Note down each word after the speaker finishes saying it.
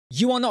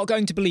You are not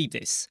going to believe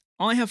this.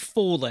 I have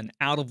fallen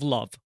out of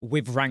love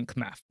with rank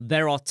math.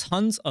 There are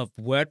tons of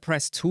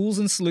WordPress tools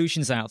and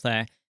solutions out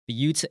there for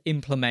you to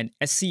implement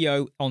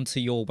SEO onto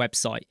your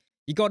website.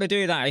 You got to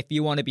do that if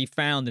you want to be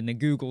found in the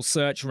Google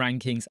search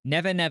rankings.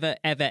 Never, never,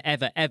 ever,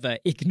 ever, ever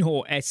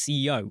ignore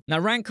SEO. Now,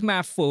 rank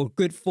math for a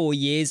good 4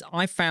 years,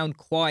 I found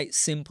quite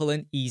simple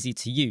and easy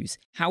to use.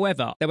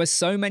 However, there were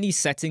so many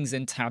settings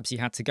and tabs you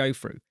had to go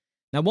through.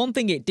 Now, one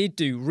thing it did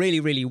do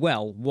really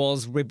well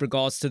was with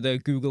regards to the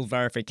Google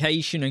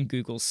verification and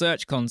Google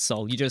Search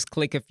Console. You just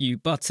click a few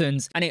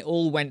buttons and it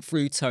all went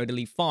through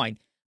totally fine.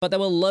 But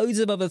there were loads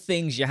of other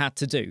things you had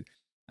to do.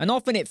 And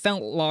often it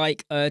felt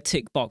like a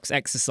tick box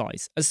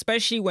exercise,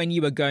 especially when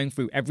you were going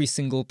through every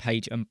single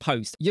page and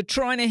post. You're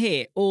trying to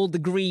hit all the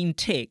green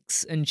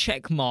ticks and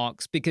check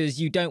marks because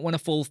you don't want to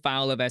fall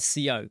foul of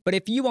SEO. But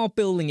if you are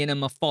building in a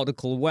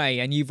methodical way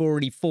and you've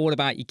already thought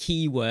about your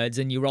keywords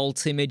and your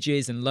alt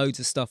images and loads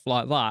of stuff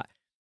like that,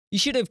 you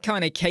should have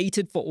kind of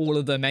catered for all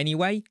of them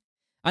anyway.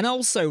 And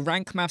also,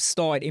 Rank Math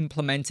started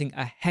implementing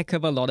a heck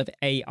of a lot of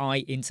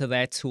AI into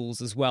their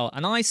tools as well.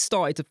 And I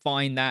started to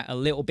find that a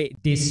little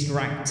bit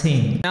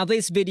distracting. Now,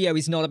 this video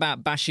is not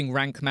about bashing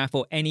Rank Math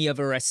or any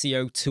other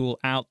SEO tool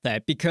out there,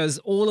 because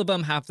all of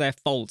them have their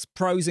faults,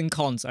 pros and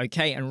cons,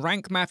 okay? And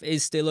Rank Math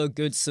is still a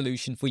good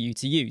solution for you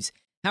to use.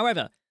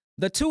 However,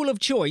 the tool of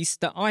choice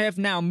that I have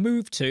now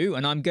moved to,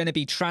 and I'm going to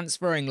be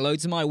transferring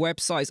loads of my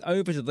websites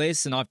over to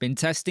this, and I've been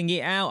testing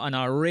it out and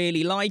I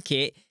really like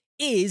it,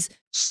 is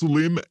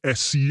Slim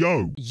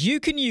SEO. You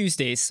can use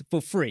this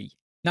for free.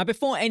 Now,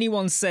 before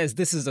anyone says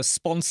this is a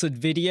sponsored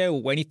video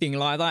or anything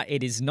like that,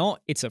 it is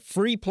not. It's a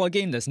free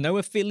plugin. There's no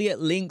affiliate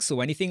links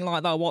or anything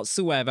like that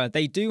whatsoever.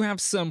 They do have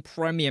some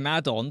premium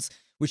add-ons,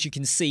 which you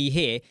can see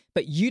here,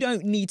 but you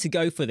don't need to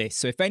go for this.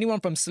 So if anyone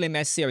from Slim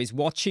SEO is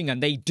watching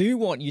and they do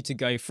want you to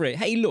go for it,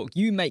 hey, look,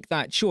 you make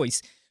that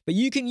choice. But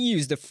you can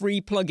use the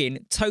free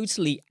plugin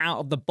totally out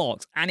of the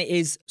box, and it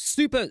is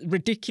super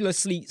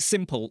ridiculously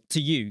simple to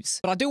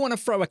use. But I do want to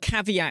throw a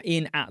caveat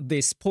in at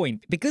this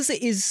point. Because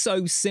it is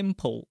so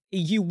simple,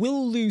 you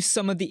will lose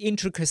some of the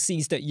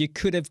intricacies that you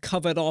could have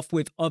covered off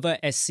with other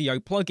SEO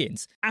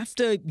plugins.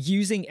 After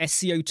using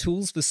SEO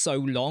tools for so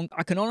long,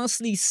 I can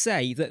honestly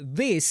say that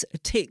this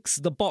ticks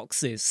the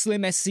boxes,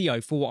 Slim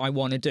SEO, for what I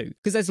want to do.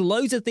 Because there's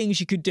loads of things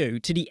you could do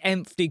to the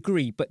nth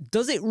degree, but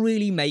does it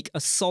really make a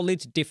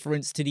solid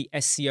difference to the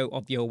SEO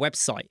of your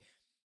website?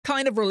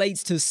 Kind of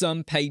relates to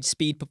some page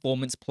speed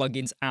performance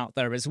plugins out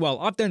there as well.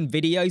 I've done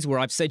videos where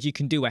I've said you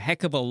can do a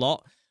heck of a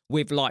lot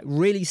with like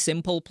really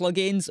simple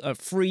plugins,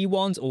 free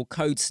ones or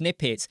code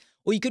snippets,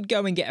 or you could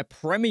go and get a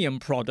premium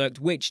product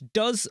which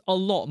does a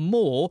lot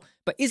more,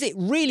 but is it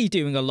really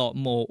doing a lot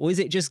more, or is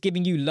it just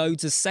giving you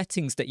loads of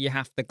settings that you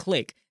have to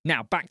click?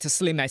 Now, back to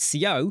Slim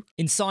SEO.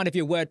 Inside of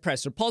your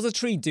WordPress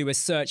repository, do a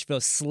search for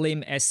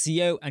Slim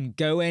SEO and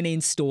go and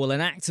install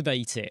and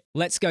activate it.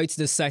 Let's go to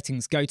the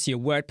settings. Go to your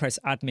WordPress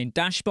admin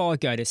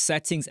dashboard, go to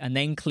settings, and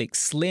then click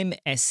Slim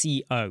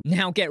SEO.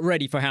 Now, get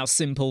ready for how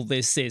simple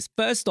this is.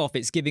 First off,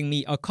 it's giving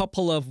me a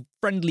couple of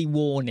friendly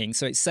warnings.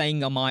 So it's saying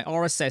my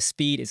RSS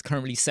feed is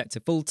currently set to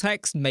full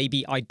text.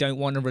 Maybe I don't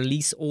want to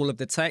release all of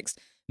the text.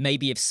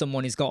 Maybe if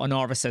someone has got an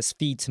RSS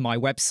feed to my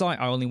website,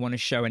 I only want to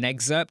show an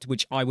excerpt,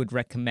 which I would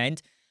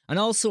recommend. And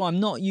also, I'm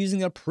not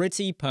using a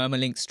pretty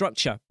permalink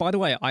structure. By the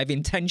way, I've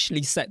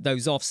intentionally set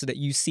those off so that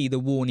you see the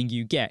warning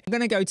you get. I'm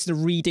going to go to the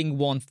reading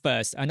one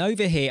first. And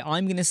over here,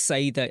 I'm going to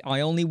say that I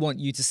only want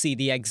you to see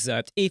the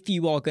excerpt if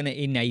you are going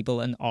to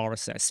enable an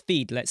RSS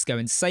feed. Let's go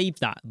and save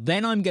that.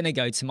 Then I'm going to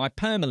go to my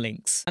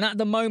permalinks. And at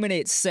the moment,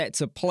 it's set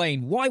to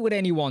plain. Why would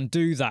anyone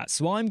do that?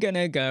 So I'm going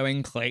to go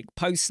and click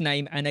post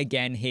name and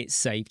again hit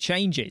save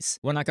changes.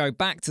 When I go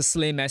back to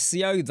Slim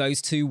SEO, those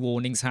two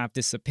warnings have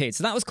disappeared.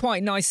 So that was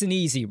quite nice and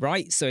easy,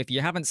 right? So if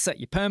you haven't set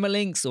your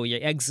permalinks or your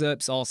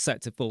excerpts are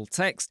set to full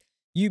text,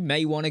 you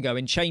may want to go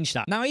and change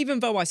that. Now, even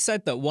though I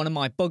said that one of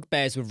my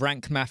bugbears with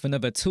Rank Math and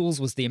other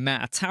tools was the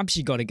amount of tabs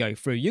you got to go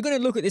through, you're going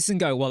to look at this and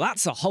go, well,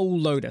 that's a whole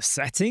load of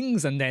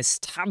settings and there's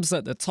tabs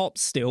at the top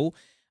still.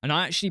 And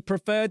I actually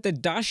preferred the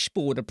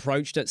dashboard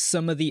approach that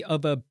some of the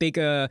other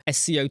bigger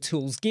SEO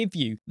tools give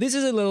you. This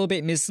is a little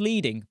bit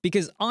misleading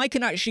because I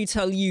can actually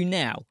tell you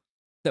now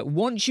that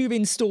once you've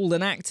installed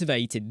and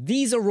activated,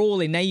 these are all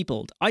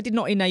enabled. I did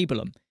not enable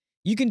them.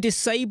 You can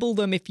disable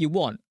them if you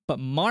want, but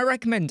my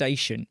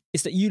recommendation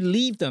is that you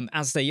leave them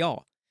as they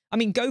are. I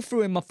mean, go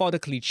through and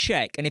methodically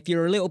check, and if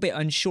you're a little bit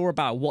unsure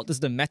about what does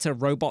the meta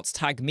robots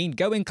tag mean,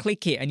 go and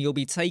click it and you'll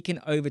be taken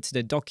over to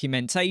the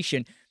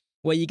documentation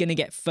where you're going to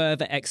get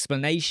further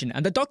explanation.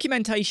 And the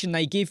documentation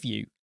they give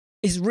you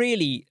is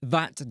really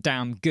that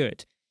damn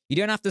good. You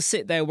don't have to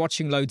sit there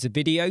watching loads of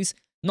videos.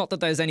 Not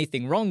that there's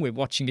anything wrong with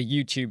watching a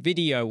YouTube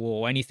video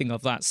or anything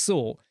of that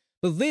sort.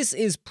 But this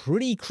is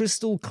pretty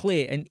crystal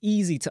clear and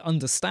easy to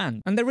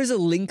understand. And there is a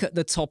link at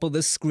the top of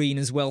the screen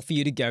as well for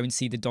you to go and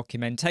see the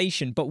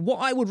documentation. But what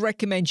I would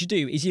recommend you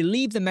do is you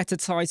leave the meta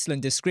title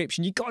and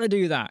description. You got to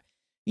do that.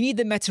 You need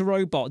the meta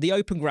robot, the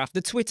open graph,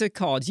 the Twitter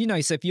cards,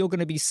 so if you're going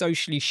to be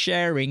socially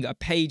sharing a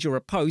page or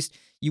a post,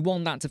 you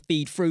want that to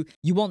feed through.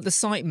 You want the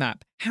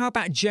sitemap. How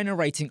about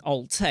generating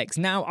alt text?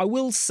 Now, I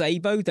will say,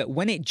 though, that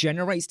when it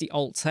generates the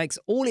alt text,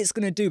 all it's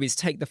going to do is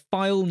take the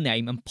file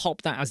name and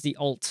pop that as the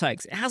alt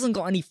text. It hasn't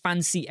got any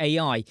fancy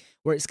AI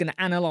where it's going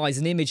to analyze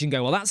an image and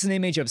go, well, that's an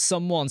image of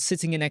someone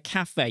sitting in a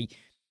cafe.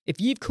 If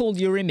you've called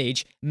your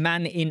image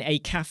man in a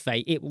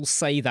cafe, it will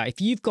say that. If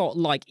you've got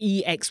like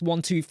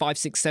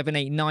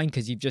EX1256789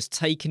 because you've just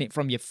taken it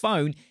from your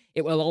phone,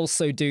 it will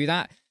also do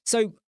that.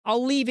 So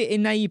I'll leave it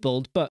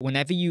enabled, but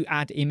whenever you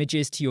add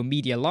images to your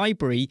media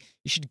library,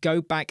 you should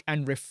go back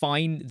and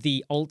refine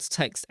the alt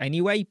text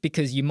anyway,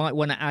 because you might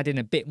want to add in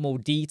a bit more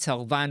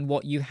detail than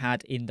what you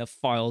had in the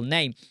file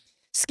name.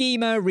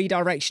 Schema,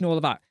 redirection, all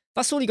of that.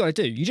 That's all you got to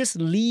do. You just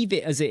leave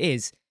it as it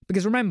is.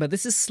 Because remember,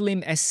 this is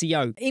slim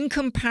SEO. In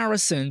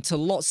comparison to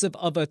lots of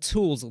other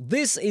tools,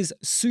 this is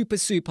super,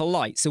 super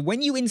light. So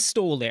when you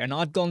install it, and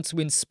I've gone to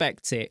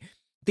inspect it,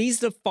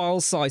 these are the file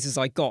sizes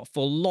I got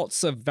for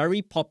lots of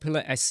very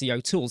popular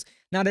SEO tools.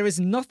 Now, there is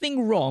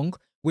nothing wrong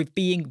with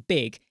being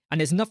big, and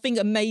there's nothing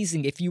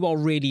amazing if you are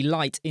really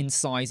light in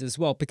size as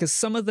well, because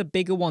some of the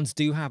bigger ones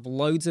do have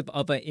loads of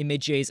other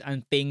images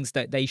and things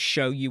that they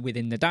show you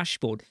within the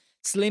dashboard.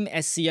 Slim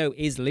SEO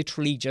is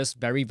literally just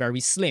very, very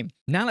slim.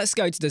 Now let's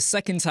go to the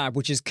second tab,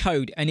 which is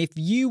code. And if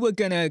you were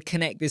going to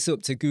connect this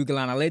up to Google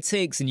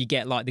Analytics and you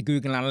get like the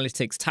Google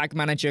Analytics Tag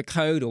Manager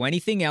code or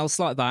anything else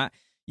like that,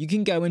 you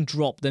can go and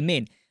drop them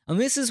in. And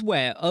this is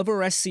where other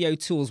SEO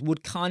tools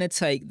would kind of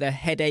take the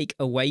headache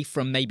away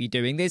from maybe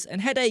doing this.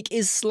 And headache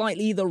is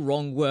slightly the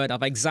wrong word.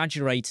 I've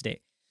exaggerated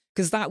it.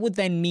 Because that would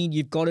then mean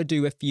you've got to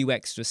do a few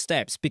extra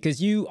steps,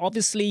 because you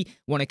obviously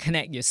want to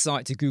connect your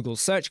site to Google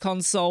Search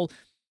Console,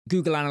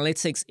 Google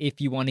Analytics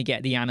if you want to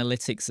get the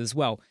analytics as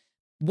well.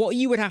 What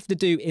you would have to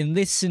do in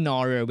this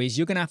scenario is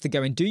you're going to have to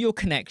go and do your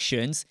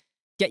connections,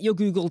 get your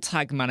Google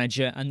Tag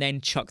Manager, and then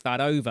chuck that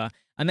over.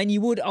 And then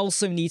you would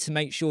also need to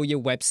make sure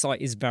your website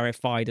is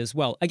verified as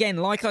well. Again,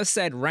 like I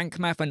said,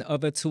 RankMath and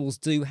other tools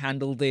do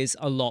handle this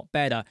a lot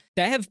better.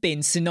 There have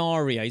been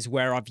scenarios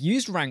where I've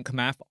used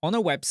RankMath on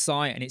a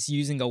website and it's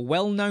using a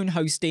well-known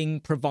hosting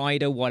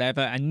provider,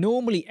 whatever, and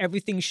normally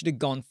everything should have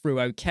gone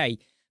through okay.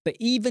 But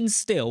even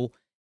still,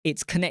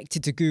 it's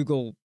connected to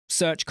Google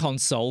Search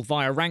Console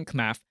via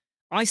RankMath.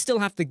 I still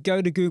have to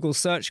go to Google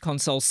Search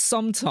Console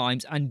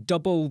sometimes and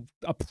double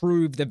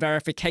approve the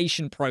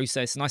verification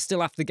process, and I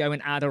still have to go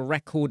and add a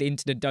record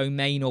into the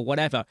domain or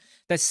whatever.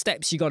 There's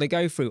steps you got to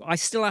go through. I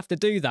still have to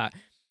do that.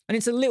 And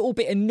it's a little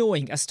bit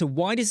annoying as to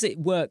why does it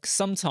work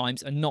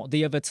sometimes and not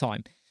the other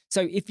time.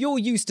 So if you're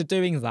used to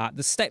doing that,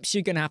 the steps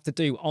you're going to have to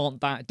do aren't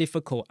that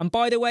difficult. And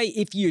by the way,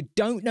 if you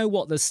don't know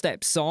what the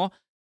steps are,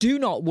 do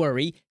not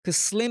worry, because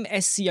Slim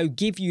SEO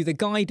give you the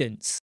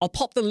guidance. I'll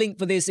pop the link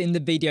for this in the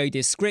video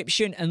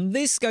description, and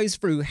this goes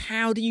through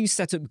how do you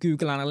set up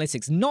Google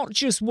Analytics, not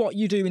just what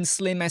you do in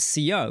Slim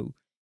SEO,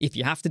 if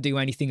you have to do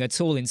anything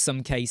at all in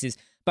some cases,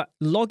 but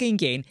logging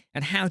in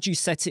and how do you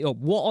set it up?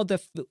 What are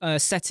the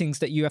settings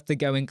that you have to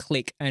go and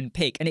click and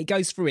pick? And it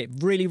goes through it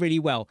really, really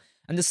well.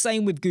 And the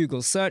same with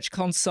Google Search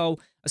Console,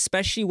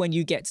 especially when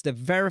you get to the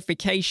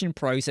verification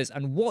process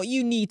and what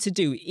you need to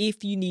do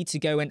if you need to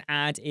go and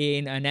add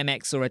in an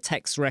MX or a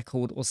text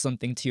record or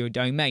something to your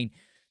domain.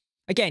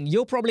 Again,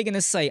 you're probably going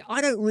to say, I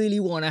don't really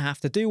want to have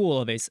to do all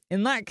of this.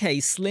 In that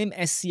case, Slim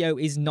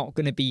SEO is not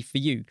going to be for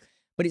you.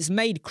 But it's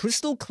made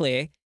crystal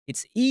clear,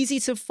 it's easy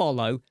to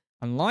follow,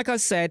 and like I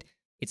said,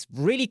 it's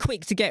really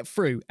quick to get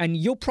through. And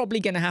you're probably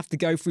going to have to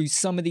go through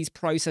some of these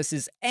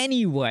processes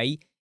anyway,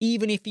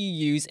 even if you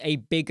use a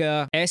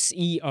bigger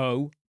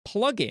SEO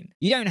plugin.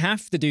 You don't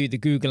have to do the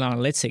Google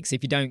Analytics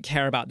if you don't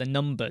care about the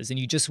numbers and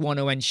you just want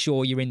to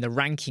ensure you're in the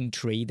ranking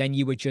tree. Then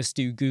you would just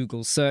do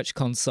Google Search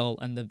Console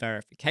and the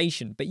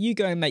verification. But you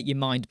go and make your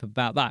mind up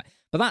about that.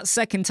 But that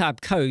second tab,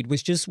 code,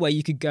 was just where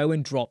you could go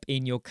and drop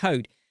in your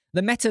code.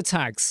 The meta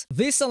tags.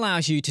 This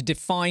allows you to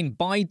define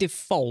by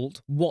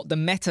default what the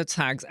meta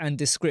tags and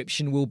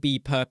description will be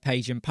per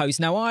page and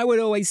post. Now, I would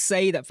always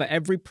say that for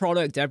every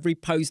product, every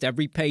post,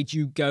 every page,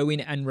 you go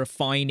in and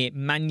refine it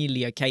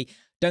manually, okay?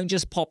 Don't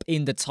just pop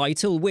in the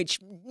title, which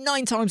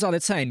 9 times out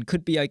of 10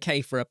 could be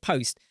okay for a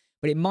post,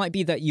 but it might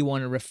be that you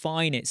want to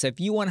refine it. So if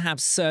you want to have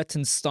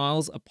certain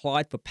styles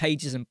applied for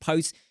pages and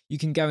posts, you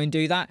can go and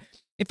do that.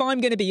 If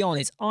I'm going to be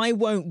honest, I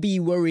won't be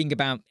worrying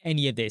about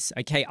any of this,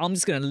 okay? I'm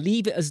just going to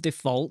leave it as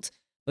default,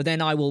 but then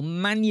I will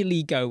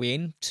manually go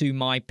in to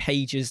my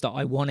pages that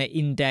I want to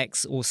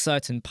index or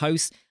certain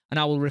posts, and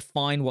I will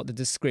refine what the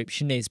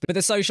description is. But with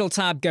the social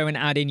tab, go and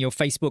add in your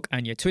Facebook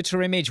and your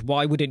Twitter image.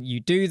 Why wouldn't you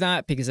do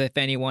that? Because if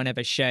anyone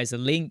ever shares a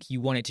link, you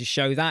want it to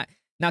show that.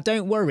 Now,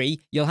 don't worry,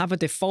 you'll have a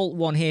default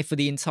one here for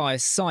the entire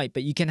site,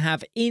 but you can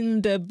have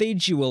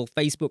individual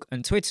Facebook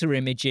and Twitter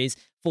images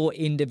for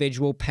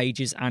individual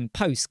pages and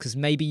posts, because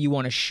maybe you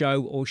want to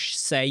show or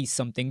say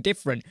something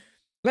different.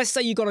 Let's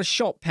say you got a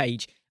shop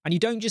page and you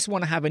don't just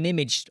want to have an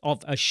image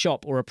of a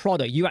shop or a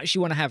product. You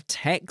actually want to have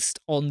text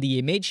on the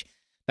image.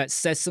 that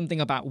says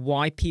something about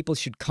why people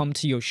should come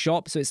to your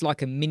shop. So it's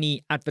like a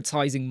mini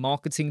advertising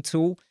marketing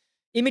tool.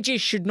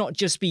 Images should not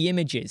just be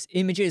images.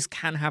 Images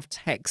can have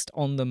text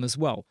on them as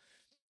well.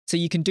 So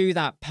you can do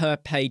that per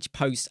page,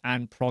 post,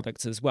 and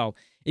product as well.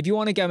 If you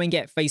want to go and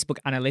get Facebook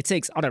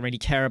Analytics, I don't really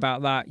care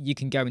about that. You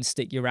can go and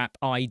stick your app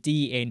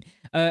ID in.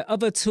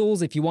 Other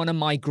tools, if you want to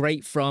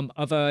migrate from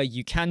other,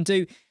 you can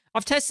do.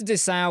 I've tested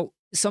this out.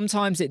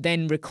 Sometimes it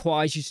then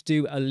requires you to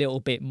do a little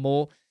bit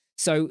more.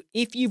 So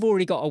if you've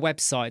already got a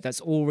website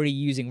that's already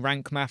using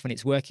Rank Math and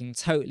it's working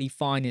totally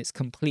fine, and it's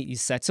completely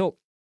set up,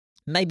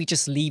 maybe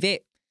just leave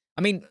it.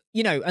 I mean,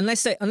 you know,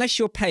 unless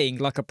you're paying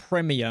like a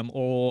premium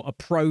or a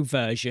pro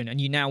version and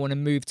you now want to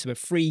move to a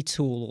free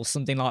tool or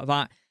something like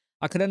that,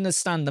 I could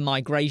understand the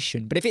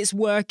migration. But if it's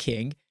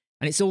working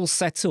and it's all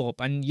set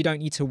up and you don't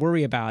need to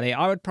worry about it,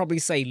 I would probably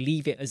say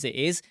leave it as it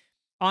is.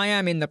 I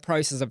am in the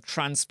process of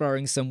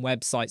transferring some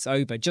websites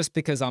over just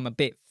because I'm a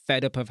bit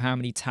fed up of how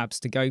many tabs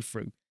to go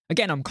through.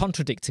 Again, I'm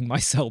contradicting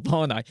myself,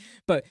 aren't I?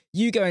 But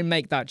you go and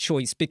make that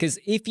choice, because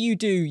if you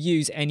do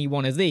use any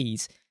one of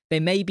these, there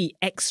may be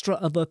extra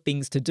other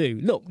things to do.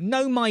 Look,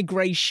 no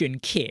migration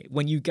kit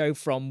when you go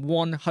from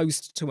one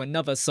host to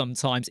another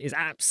sometimes is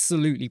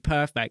absolutely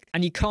perfect.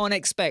 And you can't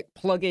expect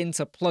plugin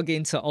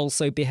to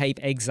also behave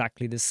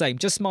exactly the same.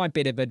 Just my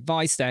bit of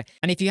advice there.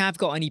 And if you have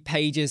got any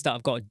pages that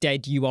have got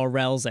dead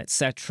URLs,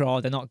 etc.,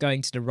 they're not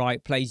going to the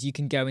right place, you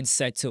can go and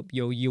set up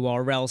your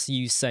URL. So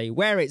you say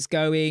where it's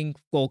going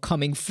or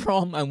coming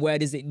from and where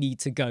does it need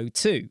to go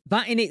to.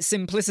 That in its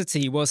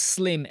simplicity was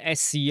slim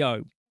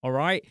SEO, all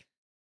right?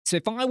 So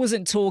if I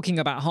wasn't talking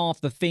about half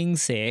the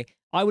things here,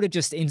 I would have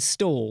just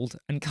installed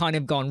and kind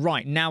of gone,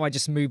 right, now I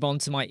just move on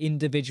to my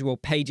individual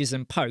pages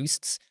and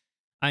posts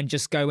and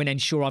just go and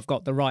ensure I've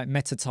got the right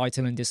meta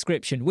title and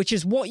description, which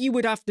is what you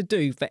would have to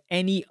do for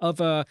any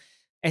other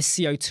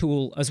SEO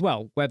tool as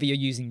well, whether you're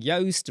using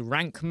Yoast,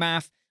 Rank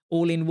Math,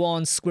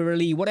 All-in-One,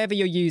 Squirrely, whatever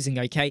you're using,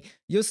 okay?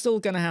 You're still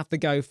going to have to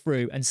go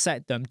through and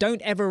set them.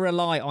 Don't ever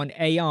rely on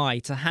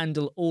AI to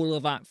handle all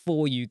of that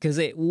for you, because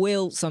it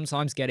will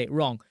sometimes get it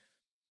wrong.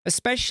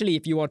 Especially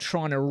if you are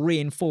trying to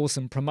reinforce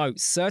and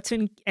promote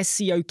certain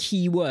SEO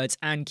keywords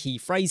and key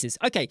phrases.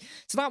 Okay,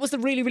 so that was the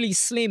really, really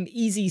slim,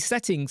 easy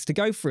settings to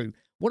go through.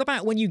 What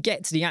about when you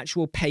get to the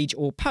actual page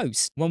or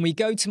post? When we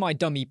go to my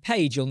dummy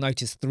page, you'll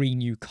notice 3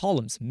 new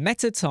columns: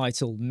 meta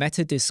title,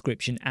 meta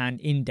description,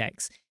 and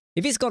index.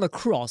 If it's got a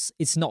cross,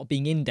 it's not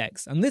being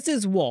indexed. And this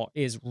is what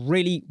is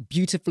really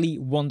beautifully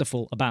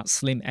wonderful about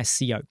slim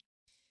SEO.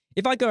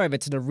 If I go over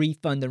to the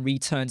refund and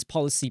returns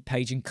policy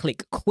page and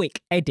click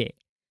quick edit,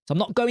 so I'm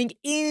not going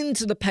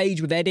into the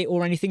page with edit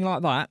or anything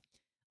like that,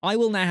 I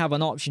will now have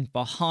an option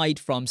for hide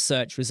from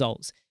search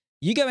results.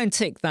 You go and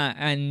tick that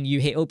and you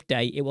hit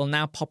update, it will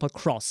now pop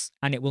across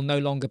and it will no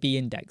longer be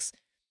indexed.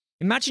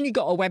 Imagine you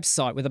got a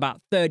website with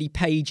about 30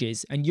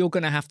 pages and you're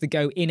going to have to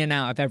go in and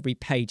out of every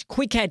page.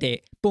 Quick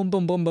edit, boom,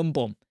 boom, boom, boom,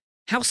 boom.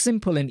 How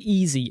simple and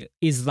easy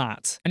is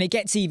that? And it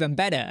gets even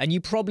better, and you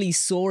probably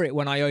saw it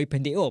when I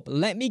opened it up.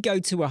 Let me go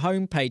to a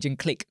home page and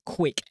click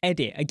quick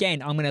edit.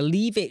 Again, I'm going to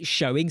leave it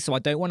showing, so I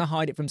don't want to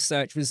hide it from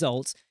search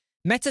results.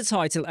 Meta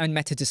title and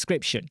meta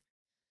description.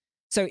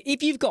 So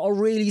if you've got a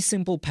really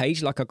simple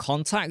page like a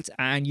contact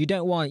and you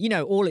don't want, you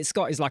know, all it's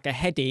got is like a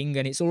heading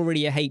and it's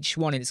already a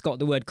H1 and it's got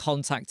the word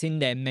contact in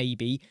there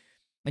maybe,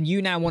 and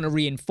you now want to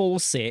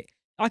reinforce it,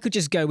 I could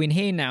just go in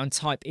here now and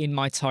type in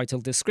my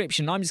title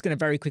description. I'm just going to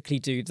very quickly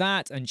do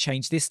that and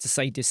change this to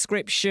say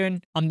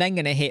description. I'm then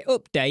going to hit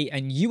update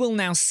and you will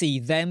now see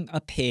them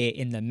appear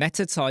in the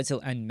meta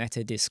title and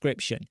meta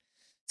description.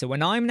 So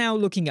when I'm now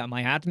looking at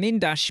my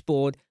admin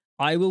dashboard,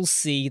 I will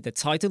see the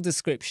title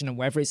description and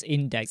whether it's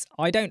indexed.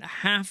 I don't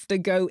have to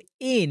go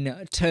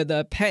in to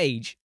the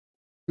page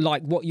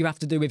like what you have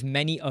to do with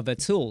many other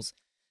tools.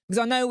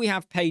 Because I know we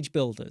have page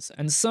builders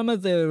and some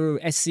of the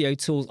SEO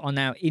tools are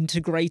now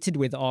integrated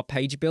with our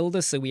page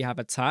builder. So we have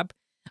a tab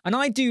and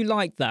I do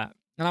like that.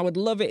 And I would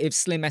love it if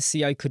Slim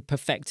SEO could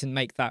perfect and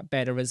make that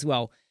better as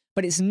well.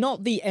 But it's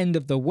not the end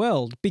of the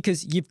world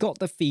because you've got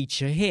the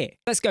feature here.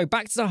 Let's go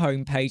back to the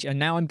home page and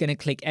now I'm going to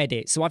click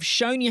edit. So I've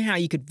shown you how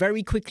you could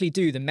very quickly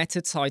do the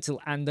meta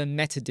title and the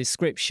meta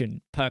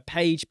description per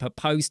page, per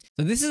post.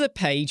 So this is a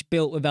page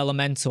built with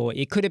Elementor.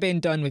 It could have been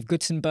done with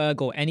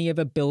Gutenberg or any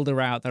other builder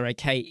out there,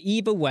 okay?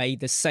 Either way,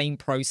 the same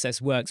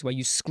process works where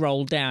you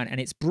scroll down and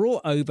it's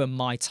brought over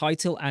my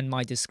title and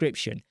my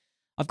description.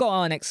 I've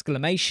got an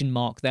exclamation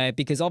mark there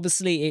because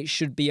obviously it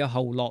should be a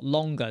whole lot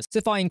longer. So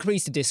if I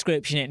increase the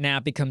description, it now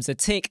becomes a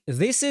tick.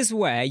 This is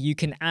where you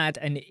can add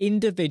an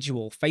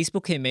individual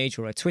Facebook image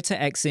or a Twitter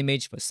X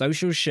image for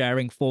social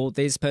sharing for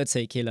this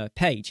particular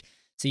page.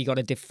 So you got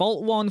a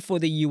default one for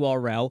the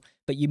URL,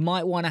 but you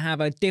might want to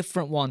have a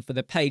different one for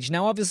the page.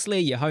 Now,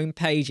 obviously your home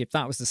page, if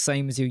that was the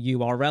same as your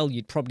URL,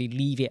 you'd probably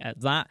leave it at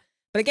that.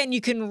 But again,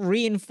 you can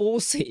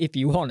reinforce it if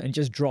you want and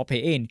just drop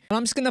it in. And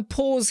I'm just going to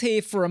pause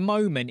here for a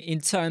moment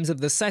in terms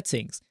of the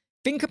settings.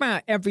 Think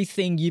about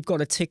everything you've got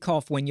to tick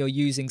off when you're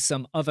using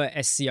some other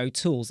SEO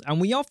tools. And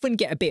we often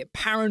get a bit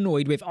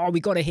paranoid with, oh, we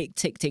got to hit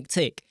tick, tick,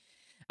 tick.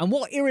 And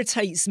what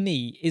irritates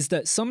me is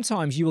that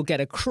sometimes you will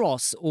get a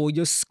cross or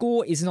your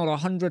score is not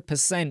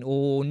 100%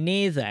 or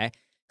near there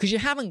because you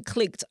haven't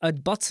clicked a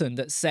button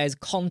that says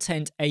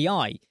Content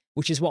AI,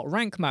 which is what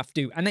Rank Math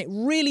do. And it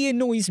really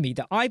annoys me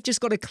that I've just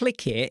got to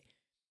click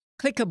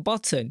a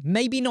button,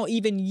 maybe not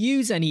even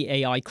use any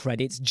AI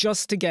credits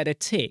just to get a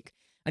tick.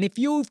 And if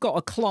you've got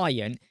a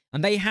client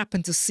and they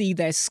happen to see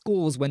their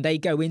scores when they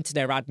go into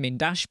their admin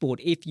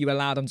dashboard, if you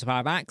allow them to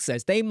have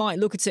access, they might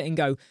look at it and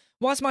go,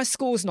 why is my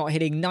scores not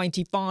hitting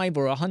 95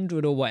 or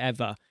 100 or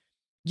whatever?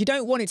 You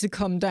don't want it to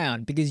come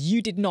down because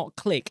you did not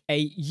click a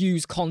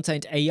Use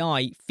Content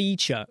AI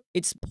feature.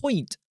 It's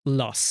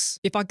pointless.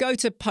 If I go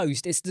to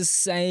post, it's the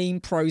same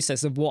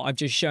process of what I've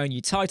just shown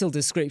you. Title,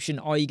 description,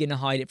 are you going to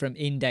hide it from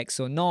index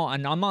or not?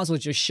 And I might as well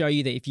just show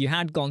you that if you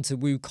had gone to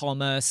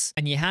WooCommerce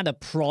and you had a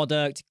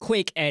product,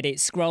 quick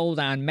edit, scroll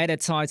down, meta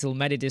title,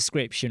 meta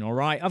description, all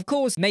right? Of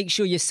course, make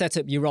sure you set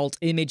up your alt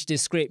image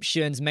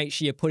descriptions, make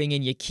sure you're putting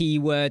in your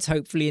keywords,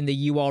 hopefully in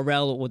the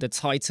URL or the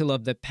title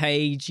of the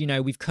page. You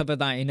know, we've covered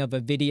that in other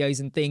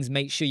videos and things.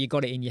 Make sure you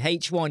got it in your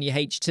H1, your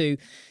H2,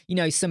 you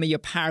know, some of your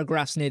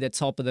paragraphs near the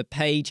top of the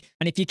page.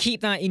 And if you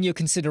keep that in your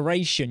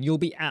consideration, you'll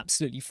be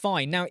absolutely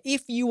fine. Now,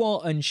 if you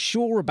are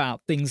unsure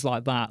about things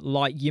like that,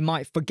 like you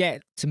might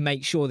forget to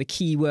make sure the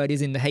keyword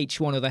is in the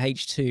H1 or the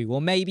H2,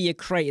 or maybe you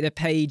created a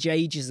page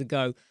ages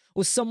ago,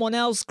 or someone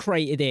else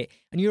created it,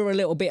 and you're a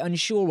little bit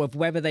unsure of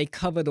whether they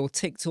covered or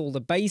ticked all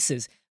the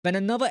bases, then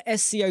another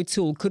SEO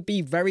tool could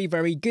be very,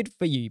 very good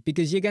for you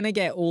because you're going to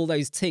get all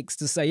those ticks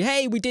to say,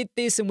 hey, we did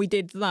this and we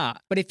did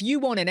that. But if you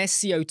want an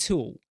SEO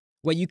tool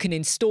where you can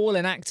install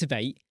and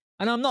activate,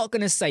 and I'm not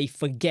going to say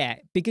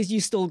forget because you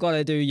still got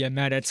to do your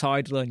meta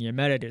title and your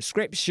meta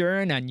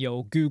description and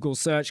your Google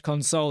Search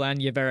Console and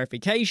your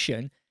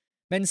verification,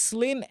 then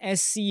Slim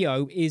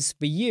SEO is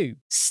for you.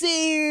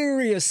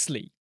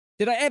 Seriously.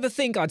 Did I ever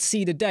think I'd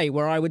see the day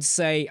where I would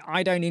say,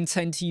 I don't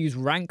intend to use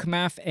Rank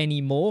Math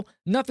anymore?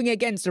 Nothing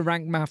against the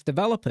Rank Math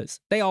developers.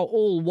 They are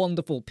all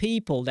wonderful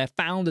people. Their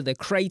founder, the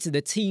creator,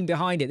 the team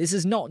behind it. This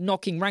is not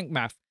knocking Rank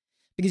Math.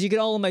 Because you could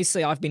almost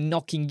say I've been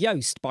knocking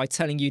Yoast by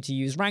telling you to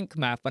use Rank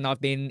Math and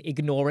I've been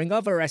ignoring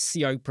other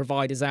SEO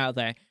providers out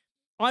there.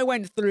 I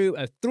went through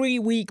a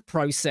 3-week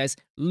process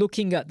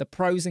looking at the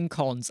pros and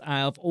cons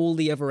out of all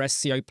the other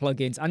SEO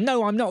plugins. And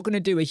no, I'm not going to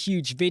do a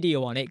huge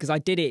video on it because I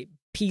did it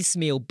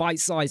piecemeal,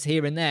 bite-sized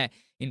here and there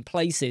in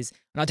places.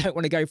 And I don't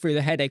want to go through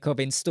the headache of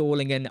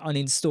installing and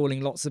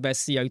uninstalling lots of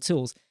SEO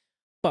tools.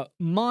 But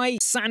my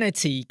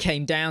sanity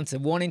came down to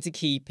wanting to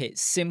keep it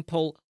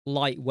simple,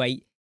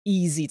 lightweight,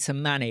 easy to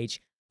manage.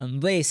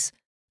 And this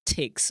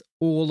ticks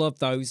all of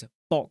those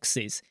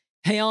boxes.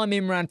 Hey, I'm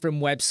Imran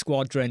from Web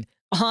Squadron.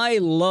 I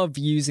love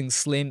using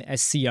Slim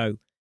SEO.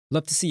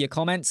 Love to see your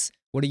comments.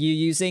 What are you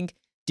using?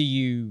 Do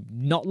you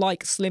not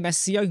like Slim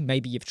SEO?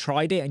 Maybe you've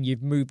tried it and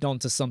you've moved on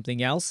to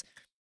something else.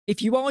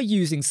 If you are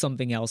using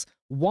something else,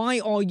 why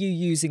are you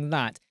using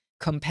that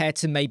compared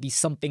to maybe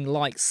something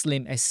like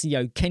Slim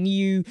SEO? Can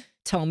you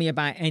tell me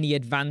about any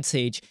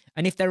advantage?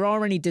 And if there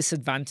are any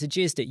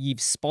disadvantages that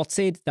you've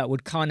spotted that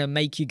would kind of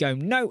make you go,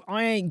 no,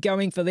 I ain't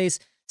going for this,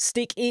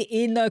 stick it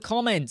in the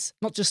comments.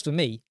 Not just for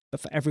me, but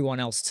for everyone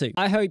else too.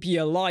 I hope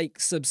you like,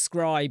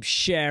 subscribe,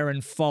 share,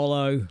 and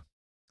follow.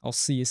 I'll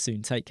see you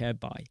soon. Take care.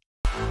 Bye.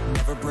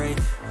 Never break,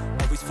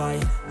 always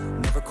fight,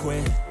 never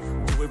quit,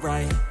 do it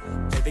right,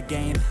 play the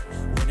game,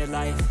 win it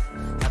life,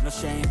 have no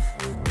shame,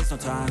 there's no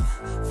time,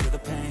 feel the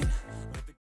pain.